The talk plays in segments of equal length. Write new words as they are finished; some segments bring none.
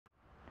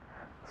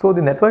So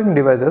the networking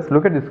devices,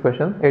 look at this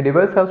question. A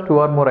device has two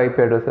or more IP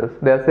addresses.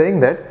 They are saying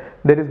that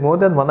there is more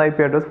than one IP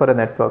address for a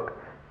network.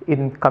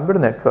 In computer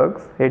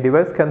networks, a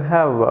device can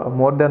have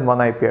more than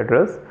one IP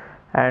address,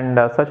 and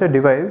such a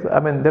device, I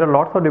mean, there are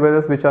lots of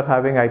devices which are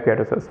having IP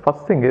addresses.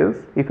 First thing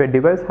is, if a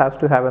device has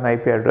to have an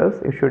IP address,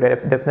 it should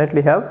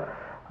definitely have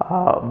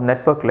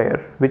network layer,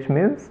 which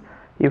means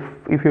if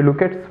you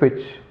look at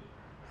switch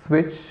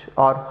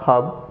or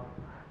hub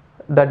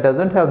that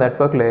doesn't have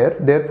network layer,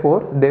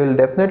 therefore they will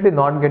definitely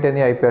not get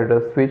any IP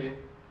address, switch,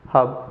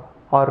 hub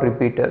or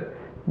repeater.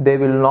 They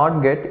will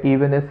not get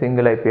even a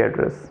single IP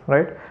address,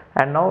 right?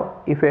 And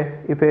now if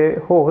a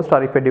host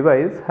or if a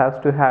device has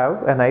to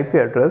have an IP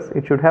address,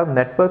 it should have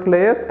network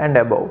layer and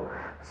above.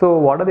 So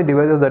what are the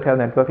devices that have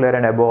network layer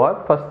and above?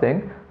 Are, first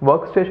thing,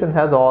 workstation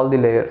has all the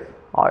layers,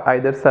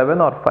 either 7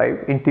 or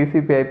 5. In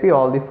TCP/IP,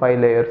 all the 5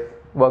 layers.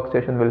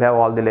 Workstation will have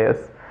all the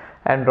layers,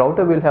 and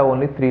router will have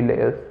only 3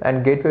 layers,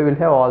 and gateway will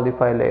have all the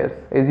 5 layers,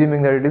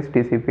 assuming that it is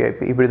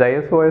TCP/IP. If it is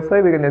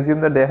ISO/OSI, we can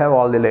assume that they have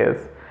all the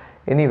layers.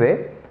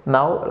 Anyway,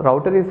 now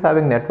router is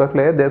having network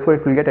layer, therefore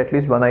it will get at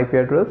least one IP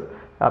address,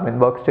 I mean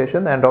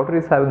workstation, and router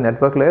is having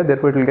network layer,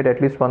 therefore it will get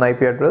at least one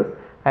IP address,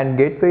 and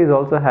gateway is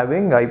also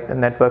having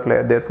network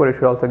layer, therefore it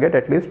should also get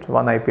at least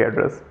one IP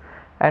address.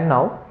 And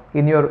now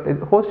in your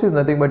host is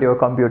nothing but your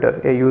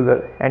computer, a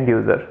user, end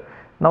user.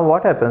 Now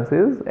what happens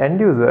is, end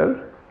user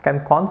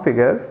can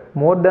configure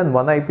more than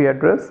one IP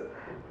address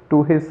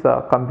to his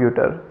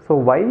computer. So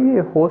why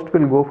a host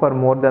will go for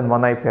more than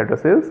one IP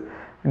address is,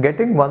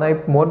 getting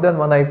more than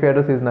one IP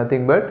address is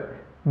nothing but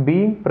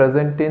being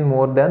present in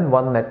more than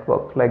one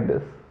network, like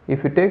this.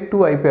 If you take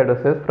two IP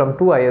addresses from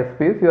two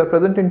ISPs, you are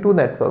present in two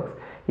networks.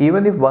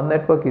 Even if one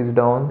network is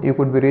down, you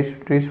could be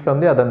reached from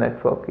the other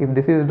network. If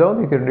this is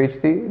down, you can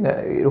reach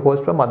the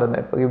host from other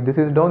network. If this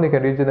is down, you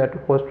can reach the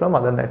host from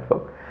other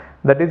network.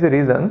 That is the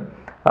reason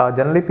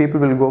generally people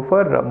will go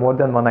for more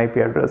than one IP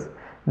address.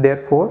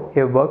 Therefore,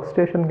 a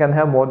workstation can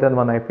have more than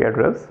one IP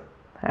address.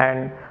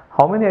 And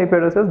how many IP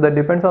addresses? That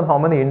depends on how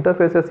many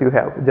interfaces you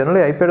have.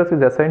 Generally, IP address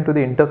is assigned to the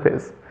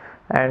interface.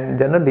 And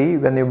generally,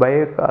 when you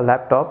buy a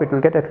laptop, you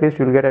will get at least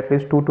 2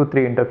 to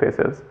 3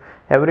 interfaces.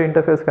 Every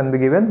interface can be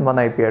given one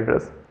IP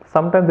address.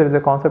 Sometimes there is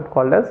a concept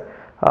called as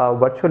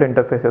virtual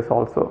interfaces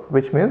also,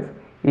 which means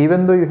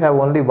even though you have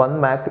only one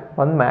NIC,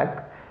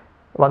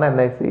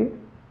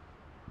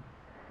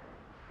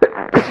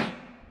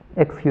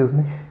 excuse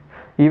me,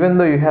 even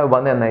though you have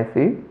one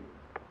NIC,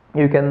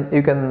 you can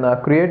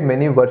create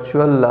many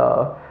virtual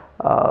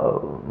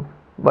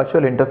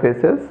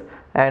interfaces,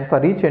 and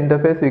for each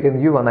interface you can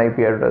give one IP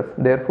address.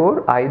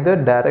 Therefore, either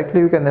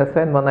directly you can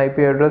assign one IP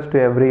address to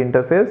every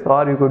interface,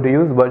 or you could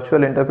use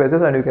virtual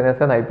interfaces and you can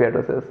assign IP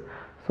addresses.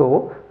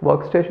 So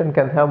workstation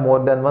can have more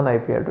than one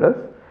IP address.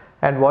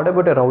 And what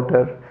about a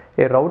router?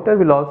 A router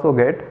will also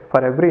get,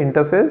 for every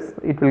interface,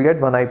 it will get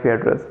one IP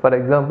address. For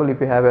example, if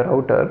you have a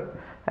router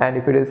and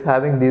if it is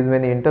having these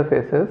many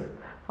interfaces,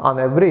 on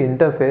every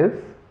interface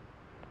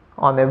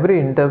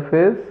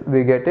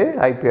we get a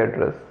IP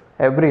address.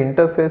 Every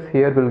interface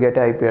here will get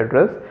IP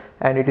address,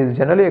 and it is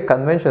generally a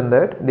convention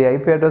that the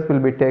IP address will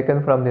be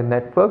taken from the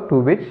network to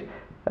which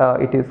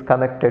it is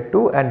connected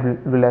to, and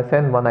will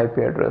assign one IP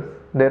address.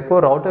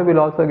 Therefore, router will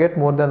also get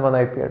more than one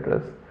IP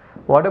address.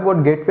 What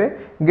about gateway?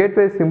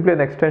 Gateway is simply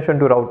an extension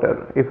to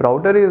router. If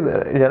router is,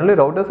 generally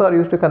routers are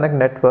used to connect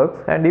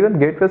networks, and even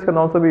gateways can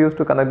also be used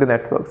to connect the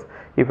networks.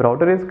 If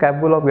router is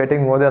capable of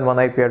getting more than one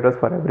IP address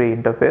for every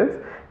interface,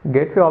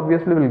 gateway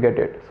obviously will get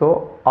it.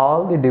 So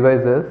all the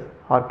devices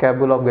are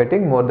capable of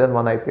getting more than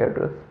one IP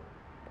address,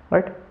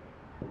 right?